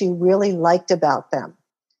 things you really liked about them.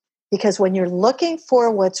 Because when you're looking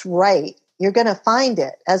for what's right, you're going to find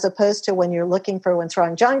it, as opposed to when you're looking for what's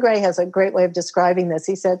wrong. John Gray has a great way of describing this.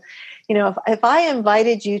 He said, if I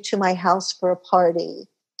invited you to my house for a party,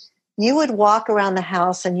 you would walk around the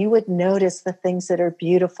house and you would notice the things that are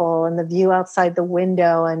beautiful and the view outside the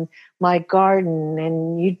window and my garden,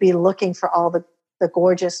 and you'd be looking for all the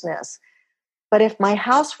gorgeousness. But if my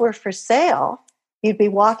house were for sale, you'd be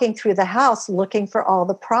walking through the house looking for all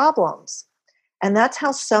the problems. And that's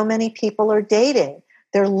how so many people are dating.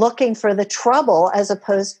 They're looking for the trouble as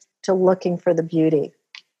opposed to looking for the beauty.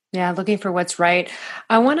 Yeah, looking for what's right.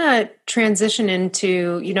 I want to transition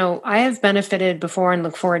into, I have benefited before and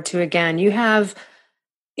look forward to again. You have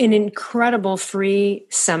an incredible free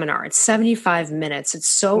seminar. It's 75 minutes. It's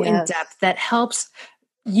so in depth that helps.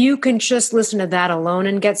 You can just listen to that alone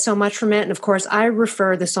and get so much from it. And of course, I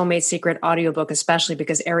refer the Soulmate Secret audiobook, especially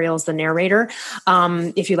because Arielle's the narrator.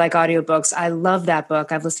 If you like audiobooks, I love that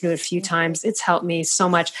book. I've listened to it a few times. It's helped me so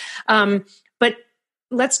much. But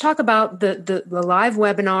let's talk about the live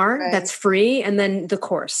webinar that's free and then the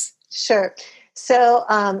course. Sure. So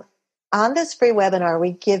on this free webinar,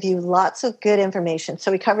 we give you lots of good information.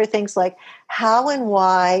 So we cover things like how and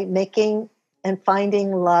why making and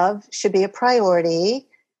finding love should be a priority,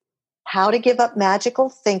 how to give up magical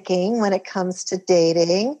thinking when it comes to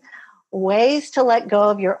dating, ways to let go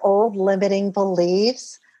of your old limiting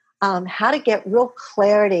beliefs, how to get real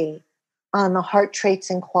clarity on the heart traits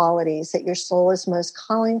and qualities that your soul is most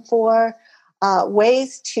calling for,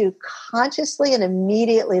 ways to consciously and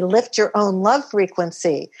immediately lift your own love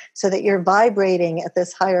frequency so that you're vibrating at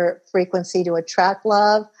this higher frequency to attract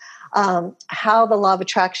love, how the law of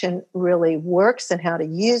attraction really works and how to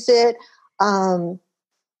use it.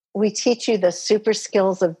 We teach you the super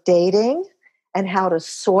skills of dating and how to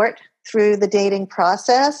sort through the dating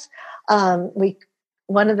process.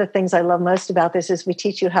 One of the things I love most about this is we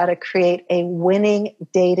teach you how to create a winning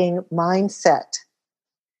dating mindset.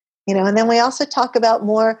 And then we also talk about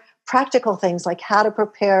more practical things like how to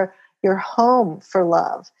prepare your home for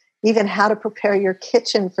love, even how to prepare your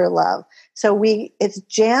kitchen for love. So it's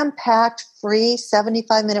jam-packed, free,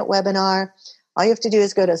 75-minute webinar. All you have to do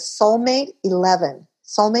is go to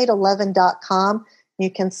soulmate11.com. You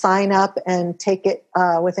can sign up and take it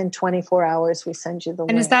within 24 hours. We send you the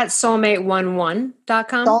link. And is that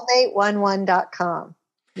soulmate11.com? Soulmate11.com.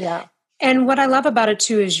 Yeah. And what I love about it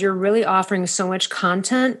too is you're really offering so much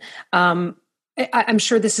content. I'm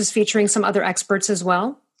sure this is featuring some other experts as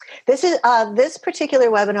well. This particular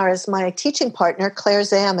webinar is my teaching partner, Claire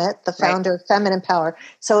Zammit, the founder of Feminine Power.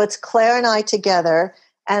 So it's Claire and I together.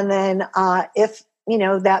 And then if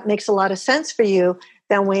that makes a lot of sense for you,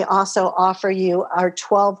 then we also offer you our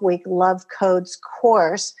 12-week Love Codes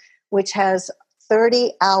course, which has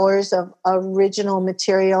 30 hours of original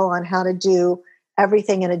material on how to do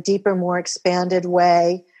everything in a deeper, more expanded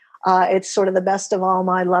way. It's sort of the best of all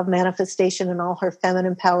my love manifestation and all her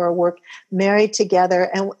feminine power work married together.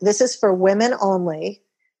 And this is for women only.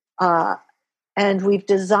 And we've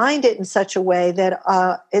designed it in such a way that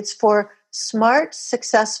it's for smart,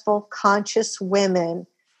 successful, conscious women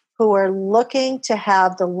who are looking to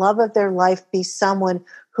have the love of their life be someone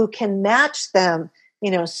who can match them,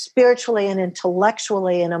 spiritually and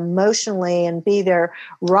intellectually and emotionally, and be their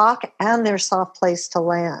rock and their soft place to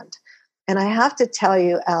land. And I have to tell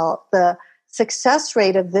you, Elle, the success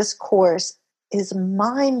rate of this course is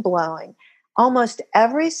mind-blowing. Almost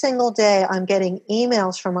every single day, I'm getting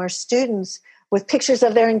emails from our students with pictures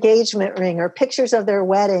of their engagement ring or pictures of their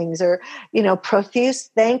weddings or, profuse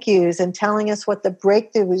thank yous and telling us what the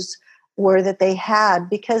breakthroughs were that they had.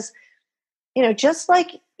 Because, just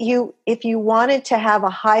like if you wanted to have a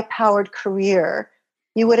high-powered career,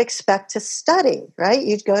 you would expect to study, right?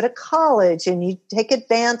 You'd go to college and you'd take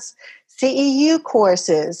advanced CEU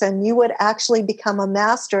courses and you would actually become a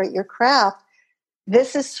master at your craft.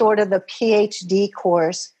 This is sort of the PhD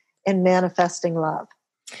course in manifesting love.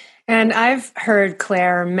 And I've heard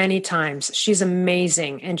Claire many times. She's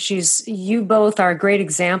amazing. And you both are great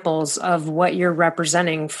examples of what you're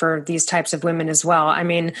representing for these types of women as well. I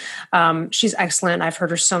mean, she's excellent. I've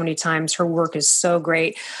heard her so many times. Her work is so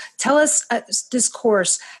great. Tell us this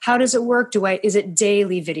course, how does it work? Is it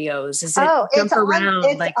daily videos? Is it jump around?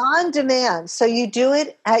 It's on demand. So you do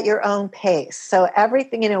it at your own pace. So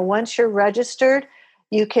everything, once you're registered,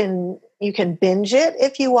 you can binge it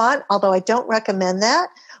if you want, although I don't recommend that.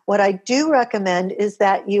 What I do recommend is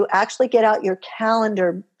that you actually get out your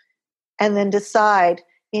calendar and then decide,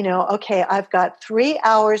 okay, I've got 3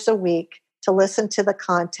 hours a week to listen to the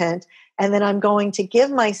content. And then I'm going to give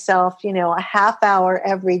myself, a half hour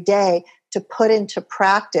every day to put into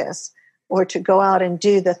practice or to go out and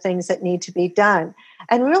do the things that need to be done.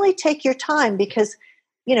 And really take your time, because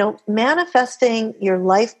manifesting your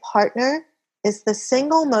life partner is the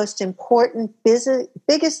single most important, biggest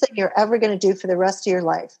thing you're ever going to do for the rest of your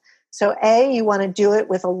life. So you want to do it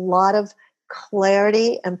with a lot of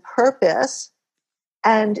clarity and purpose.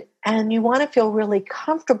 And you want to feel really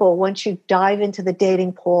comfortable once you dive into the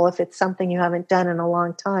dating pool if it's something you haven't done in a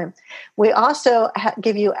long time. We also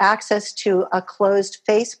give you access to a closed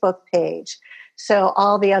Facebook page. So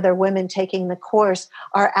all the other women taking the course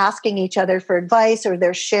are asking each other for advice, or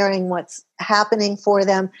they're sharing what's happening for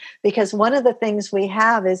them. Because one of the things we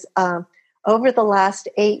have is over the last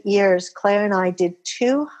 8 years, Claire and I did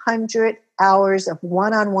 200 hours of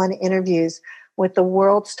one-on-one interviews with the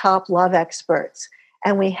world's top love experts.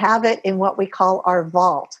 And we have it in what we call our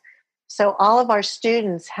vault. So all of our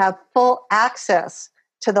students have full access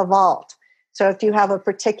to the vault. So if you have a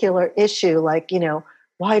particular issue, like,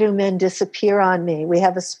 why do men disappear on me? We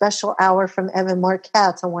have a special hour from Evan Mark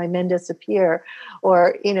Katz on why men disappear.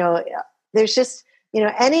 Or, there's just,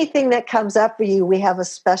 anything that comes up for you, we have a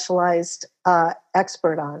specialized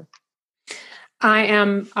expert on. I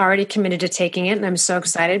am already committed to taking it, and I'm so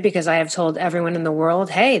excited because I have told everyone in the world,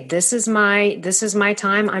 hey, this is my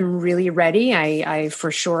time. I'm really ready. I for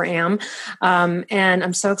sure am. And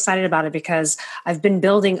I'm so excited about it because I've been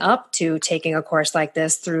building up to taking a course like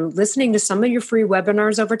this through listening to some of your free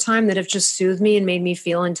webinars over time that have just soothed me and made me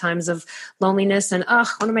feel in times of loneliness and,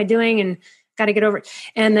 what am I doing? And got to get over it.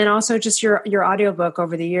 And then also just your audiobook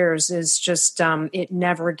over the years is just, it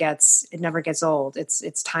never gets old.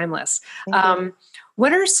 It's timeless.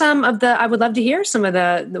 What are some of I would love to hear some of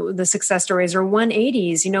the success stories or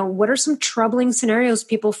 180s, what are some troubling scenarios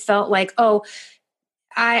people felt like,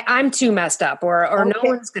 I'm too messed up or okay, no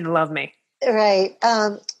one's going to love me. Right.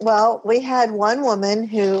 Well, we had one woman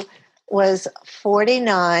who was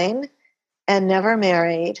 49 and never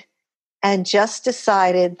married, and just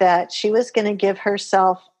decided that she was going to give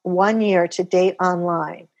herself 1 year to date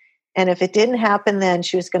online. And if it didn't happen then,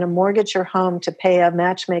 she was going to mortgage her home to pay a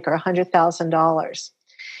matchmaker $100,000.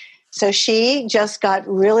 So she just got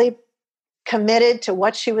really committed to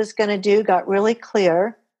what she was going to do, got really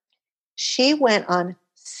clear. She went on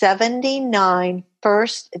 79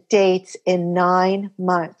 first dates in 9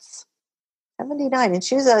 months. 79. And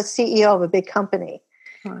she was a CEO of a big company.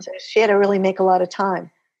 So she had to really make a lot of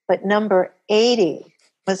time. But number 80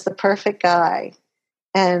 was the perfect guy.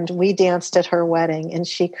 And we danced at her wedding, and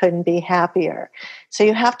she couldn't be happier. So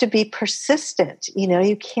you have to be persistent.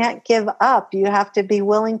 You can't give up. You have to be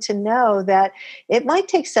willing to know that it might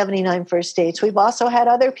take 79 first dates. We've also had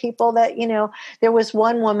other people that, there was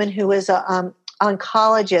one woman who was an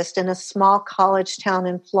oncologist in a small college town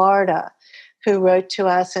in Florida who wrote to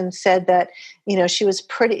us and said that,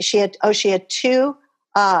 she had two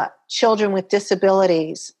children with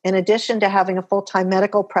disabilities, in addition to having a full-time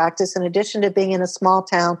medical practice, in addition to being in a small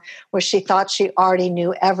town where she thought she already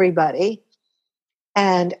knew everybody.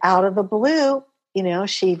 And out of the blue,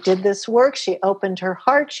 she did this work. She opened her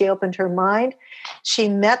heart. She opened her mind. She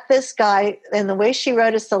met this guy. And the way she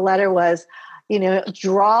wrote us the letter was,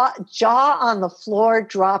 jaw on the floor,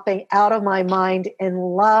 dropping out of my mind, in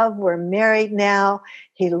love. We're married now.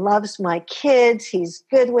 He loves my kids. He's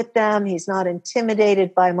good with them. He's not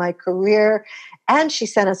intimidated by my career. And she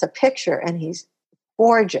sent us a picture, and he's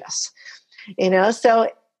gorgeous. So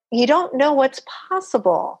you don't know what's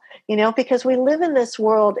possible, because we live in this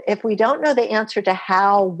world. If we don't know the answer to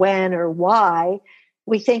how, when, or why,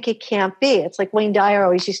 we think it can't be. It's like Wayne Dyer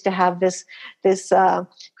always used to have this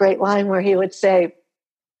great line where he would say,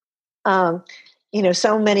 so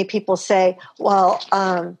many people say,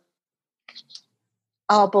 well,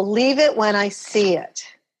 I'll believe it when I see it.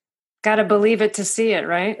 Got to believe it to see it,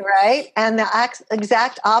 right? Right. And the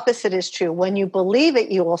exact opposite is true. When you believe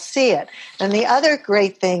it, you will see it. And the other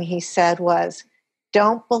great thing he said was,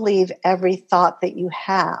 don't believe every thought that you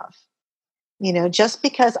have. Just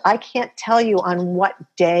because I can't tell you on what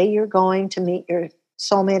day you're going to meet your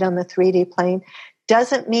soulmate on the 3D plane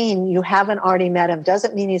doesn't mean you haven't already met him,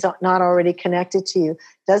 doesn't mean he's not already connected to you,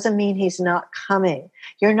 doesn't mean he's not coming.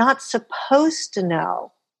 You're not supposed to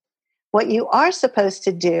know. What you are supposed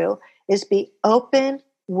to do is be open,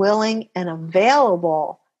 willing, and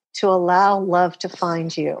available to allow love to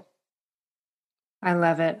find you. I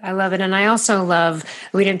love it. And I also love,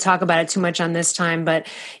 we didn't talk about it too much on this time, but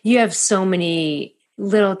you have so many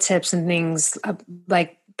little tips and things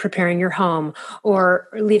like preparing your home or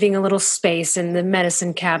leaving a little space in the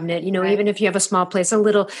medicine cabinet, right. Even if you have a small place,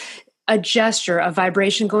 a gesture, a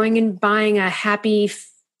vibration, going and buying a happy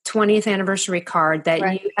 20th anniversary card that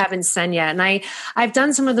right. You haven't sent yet. And I've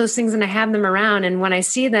done some of those things and I have them around. And when I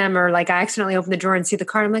see them, or like I accidentally open the drawer and see the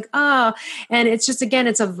card, I'm like, oh, and it's just, again,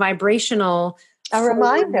 it's a vibrational A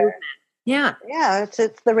reminder. Yeah. Yeah,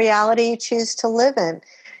 it's the reality you choose to live in.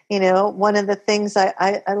 One of the things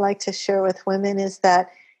I like to share with women is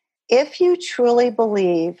that if you truly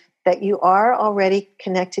believe that you are already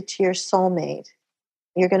connected to your soulmate,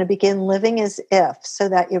 you're going to begin living as if, so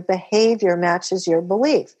that your behavior matches your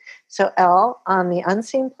belief. So L, on the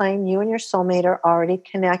unseen plane, you and your soulmate are already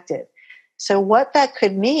connected. So what that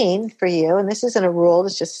could mean for you, and this isn't a rule,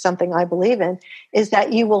 it's just something I believe in, is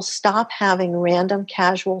that you will stop having random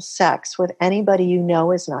casual sex with anybody you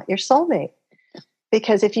know is not your soulmate.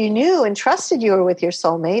 Because if you knew and trusted you were with your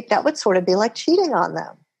soulmate, that would sort of be like cheating on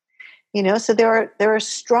them. So there are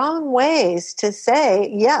strong ways to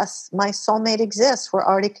say, yes, my soulmate exists. We're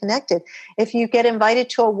already connected. If you get invited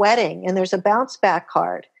to a wedding and there's a bounce back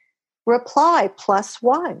card, reply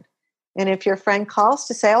 +1. And if your friend calls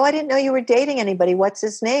to say, oh, I didn't know you were dating anybody, what's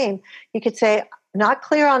his name? You could say, not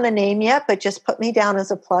clear on the name yet, but just put me down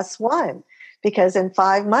as a +1. Because in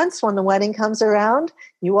 5 months, when the wedding comes around,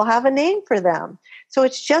 you will have a name for them. So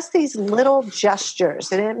it's just these little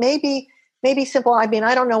gestures. And it may be simple. I mean,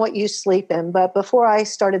 I don't know what you sleep in, but before I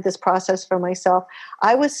started this process for myself,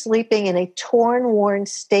 I was sleeping in a torn, worn,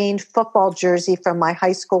 stained football jersey from my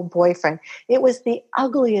high school boyfriend. It was the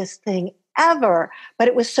ugliest thing ever, but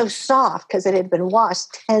it was so soft because it had been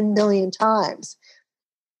washed 10 million times.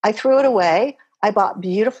 I threw it away. I bought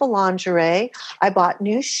beautiful lingerie. I bought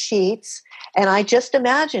new sheets. And I just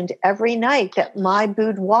imagined every night that my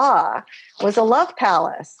boudoir was a love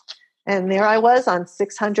palace. And there I was on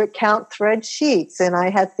 600 count thread sheets. And I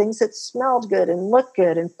had things that smelled good and looked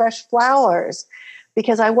good and fresh flowers,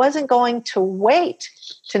 because I wasn't going to wait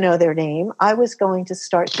to know their name. I was going to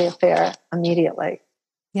start the affair immediately.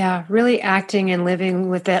 Yeah, really acting and living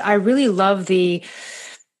with it. I really love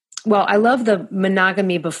I love the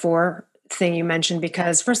monogamy before thing you mentioned,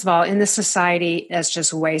 because first of all, in this society, that's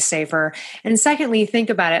just way safer. And secondly, think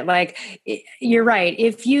about it. Like, you're right.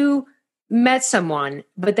 If you met someone,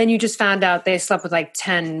 but then you just found out they slept with like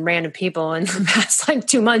 10 random people in the past like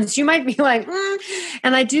 2 months, you might be like,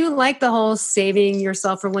 And I do like the whole saving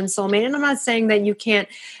yourself for one soulmate. And I'm not saying that you can't,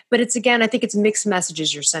 but it's, again, I think it's mixed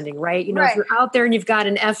messages you're sending, right? Right. If you're out there and you've got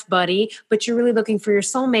an F buddy, but you're really looking for your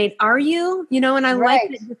soulmate, are you? And I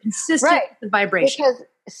like that you're consistent with the vibration. Because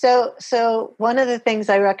so one of the things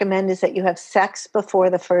I recommend is that you have sex before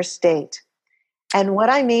the first date. And what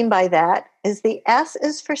I mean by that is the S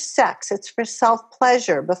is for sex. It's for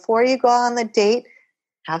self-pleasure. Before you go on the date,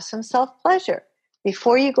 have some self-pleasure.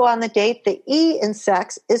 Before you go on the date, the E in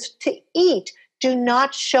sex is to eat. Do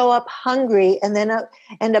not show up hungry and then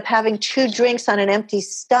end up having 2 drinks on an empty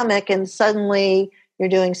stomach and suddenly you're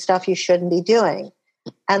doing stuff you shouldn't be doing.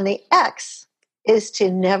 And the X is to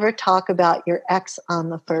never talk about your ex on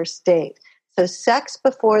the first date. So sex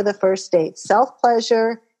before the first date,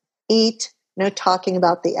 self-pleasure, eat, no talking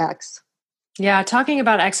about the ex. Yeah, talking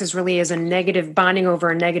about exes really is a negative, bonding over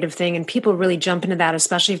a negative thing. And people really jump into that,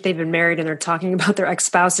 especially if they've been married and they're talking about their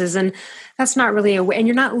ex-spouses. And that's not really a way, and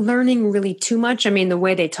you're not learning really too much. I mean, the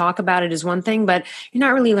way they talk about it is one thing, but you're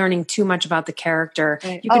not really learning too much about the character.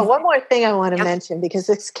 Right. One more thing I want to mention, because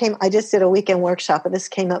I just did a weekend workshop and this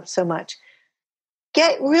came up so much.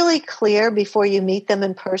 Get really clear before you meet them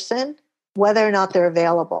in person whether or not they're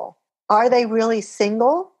available. Are they really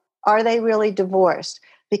single? Are they really divorced?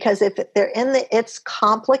 Because if they're in the it's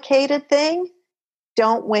complicated thing,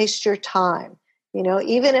 don't waste your time.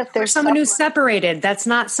 Even if there's someone who's separated, that's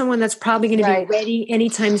not someone that's probably going to be ready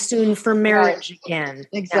anytime soon for marriage again.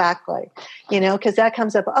 Exactly. Because that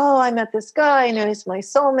comes up, I met this guy, I know he's my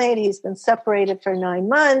soulmate, he's been separated for 9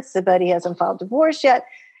 months, but he hasn't filed divorce yet.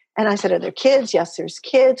 And I said, are there kids? Yes, there's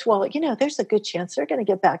kids. Well, there's a good chance they're going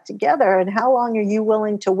to get back together. And how long are you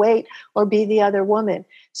willing to wait or be the other woman?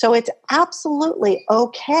 So it's absolutely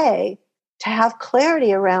okay to have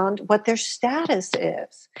clarity around what their status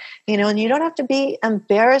is, and you don't have to be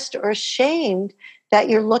embarrassed or ashamed that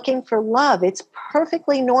you're looking for love. It's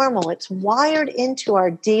perfectly normal. It's wired into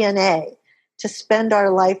our DNA to spend our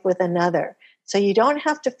life with another. So you don't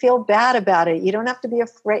have to feel bad about it. You don't have to be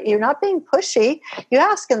afraid. You're not being pushy. You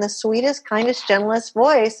ask in the sweetest, kindest, gentlest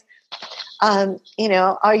voice, are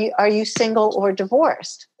you single or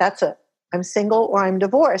divorced? That's it. I'm single or I'm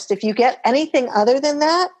divorced. If you get anything other than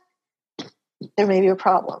that, there may be a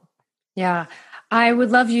problem. Yeah. I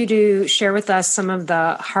would love you to share with us some of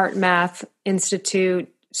the Heart Math Institute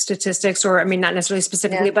statistics, or not necessarily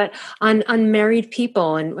specifically, but on unmarried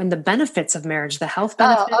people and the benefits of marriage, the health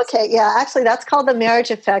benefits. Oh, okay. Yeah, actually that's called the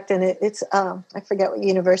marriage effect. And it's, I forget what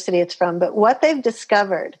university it's from, but what they've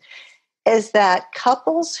discovered is that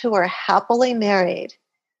couples who are happily married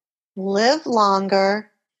live longer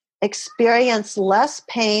experience less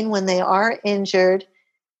pain when they are injured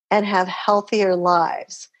and have healthier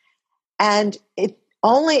lives. And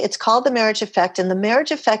it's called the marriage effect, and the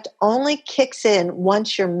marriage effect only kicks in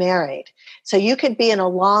once you're married. So you could be in a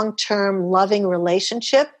long-term loving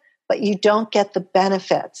relationship, but you don't get the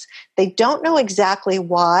benefits. They don't know exactly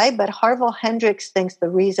why, but Harville Hendricks thinks the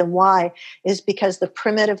reason why is because the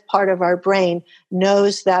primitive part of our brain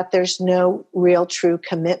knows that there's no real true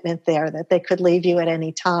commitment there, that they could leave you at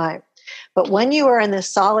any time. But when you are in this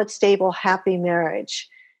solid, stable, happy marriage,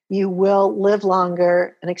 you will live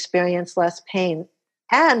longer and experience less pain.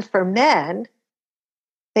 And for men,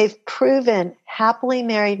 they've proven happily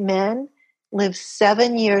married men live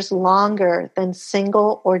 7 years longer than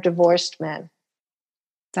single or divorced men.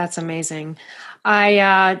 That's amazing.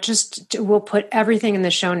 I just will put everything in the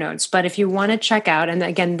show notes. But if you want to check out, and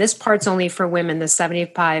again, this part's only for women, the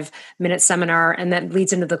 75-minute seminar, and that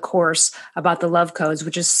leads into the course about the love codes,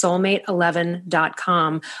 which is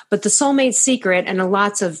soulmate11.com. But the Soulmate Secret and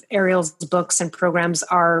lots of Arielle's books and programs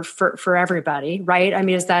are for everybody, right? I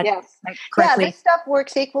mean, is that yes. correctly? Yeah, this stuff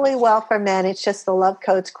works equally well for men. It's just the love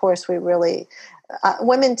codes course we really...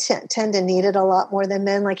 women tend to need it a lot more than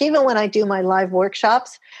men. Like even when I do my live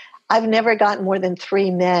workshops, I've never gotten more than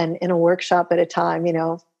 3 men in a workshop at a time,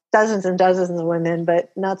 dozens and dozens of women,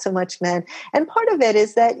 but not so much men. And part of it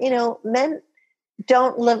is that, men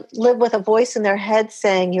don't live with a voice in their head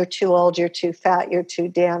saying you're too old, you're too fat, you're too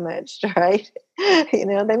damaged, right?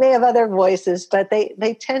 They may have other voices, but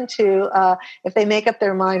they tend to, if they make up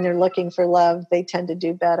their mind they're looking for love, they tend to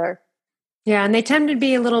do better. Yeah, and they tend to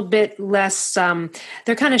be a little bit less.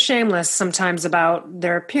 They're kind of shameless sometimes about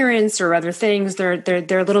their appearance or other things. They're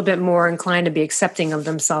a little bit more inclined to be accepting of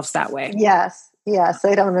themselves that way. Yes.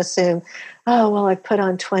 They don't assume, oh well, I put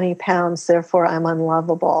on 20 pounds, therefore I'm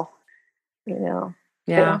unlovable. They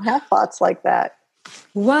don't have thoughts like that.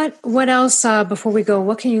 What else? Before we go,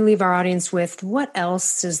 what can you leave our audience with? What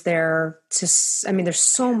else is there to? I mean, there's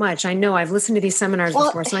so much. I know I've listened to these seminars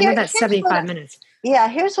before, so I know that's 75 minutes. Yeah,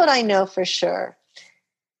 here's what I know for sure.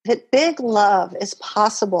 That big love is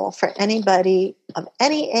possible for anybody of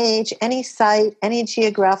any age, any site, any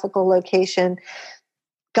geographical location.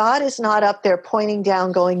 God is not up there pointing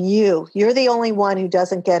down going, you're the only one who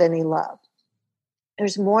doesn't get any love.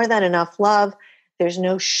 There's more than enough love. There's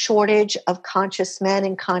no shortage of conscious men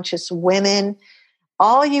and conscious women.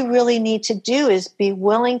 All you really need to do is be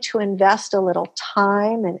willing to invest a little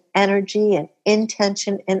time and energy and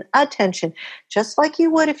intention and attention, just like you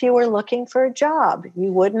would if you were looking for a job.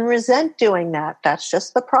 You wouldn't resent doing that. That's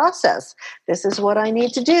just the process. This is what I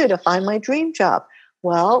need to do to find my dream job.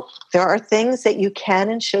 Well, there are things that you can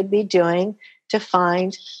and should be doing to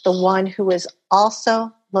find the one who is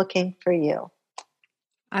also looking for you.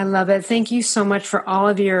 I love it. Thank you so much for all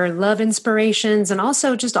of your love inspirations and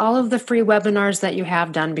also just all of the free webinars that you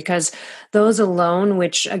have done, because those alone,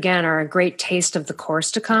 which again are a great taste of the course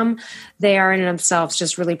to come, they are in themselves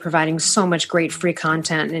just really providing so much great free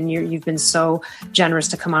content. And you've been so generous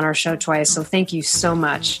to come on our show twice. So thank you so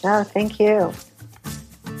much. Oh, thank you.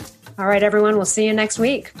 All right, everyone. We'll see you next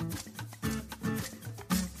week.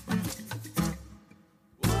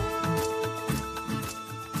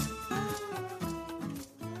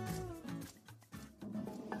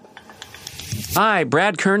 Hi,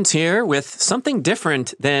 Brad Kearns here with something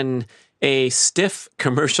different than a stiff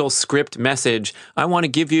commercial script message. I want to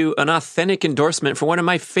give you an authentic endorsement for one of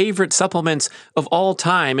my favorite supplements of all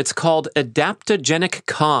time. It's called Adaptogenic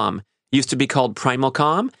Calm. It used to be called Primal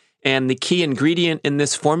Calm, and the key ingredient in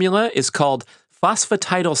this formula is called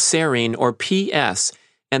phosphatidylserine, or PS.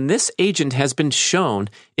 And this agent has been shown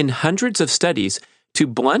in hundreds of studies to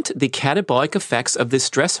blunt the catabolic effects of the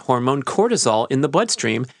stress hormone cortisol in the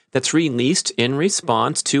bloodstream that's released in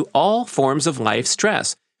response to all forms of life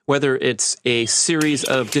stress, whether it's a series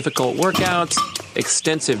of difficult workouts,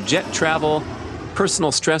 extensive jet travel,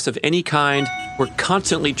 personal stress of any kind. We're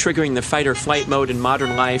constantly triggering the fight or flight mode in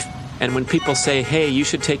modern life. And when people say, hey, you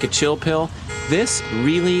should take a chill pill, this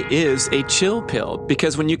really is a chill pill,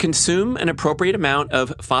 because when you consume an appropriate amount of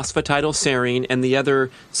phosphatidylserine and the other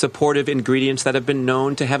supportive ingredients that have been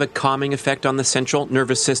known to have a calming effect on the central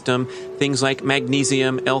nervous system, things like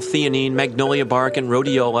magnesium, L-theanine, magnolia bark, and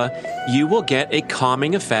rhodiola, you will get a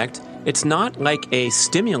calming effect. It's not like a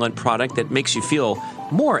stimulant product that makes you feel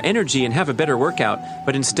more energy and have a better workout,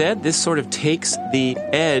 but instead this sort of takes the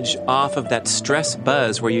edge off of that stress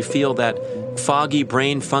buzz where you feel that foggy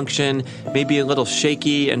brain function, maybe a little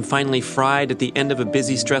shaky and finally fried at the end of a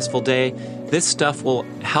busy, stressful day. This stuff will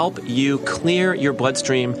help you clear your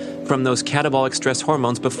bloodstream from those catabolic stress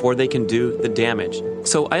hormones before they can do the damage.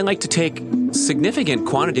 So I like to take significant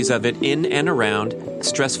quantities of it in and around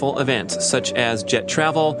stressful events, such as jet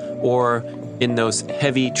travel or in those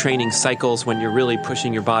heavy training cycles when you're really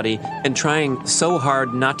pushing your body and trying so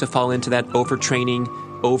hard not to fall into that overtraining,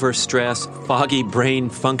 overstress, foggy brain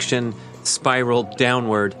function spiral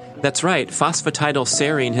downward. That's right,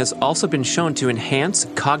 phosphatidylserine has also been shown to enhance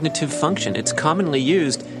cognitive function. It's commonly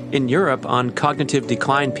used in Europe on cognitive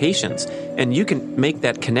decline patients, and you can make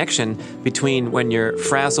that connection between when you're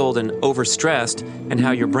frazzled and overstressed and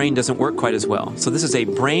how your brain doesn't work quite as well. So this is a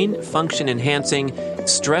brain function enhancing,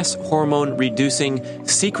 stress hormone reducing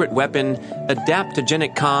secret weapon,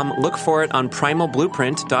 adaptogenic calm. Look for it on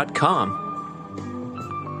primalblueprint.com.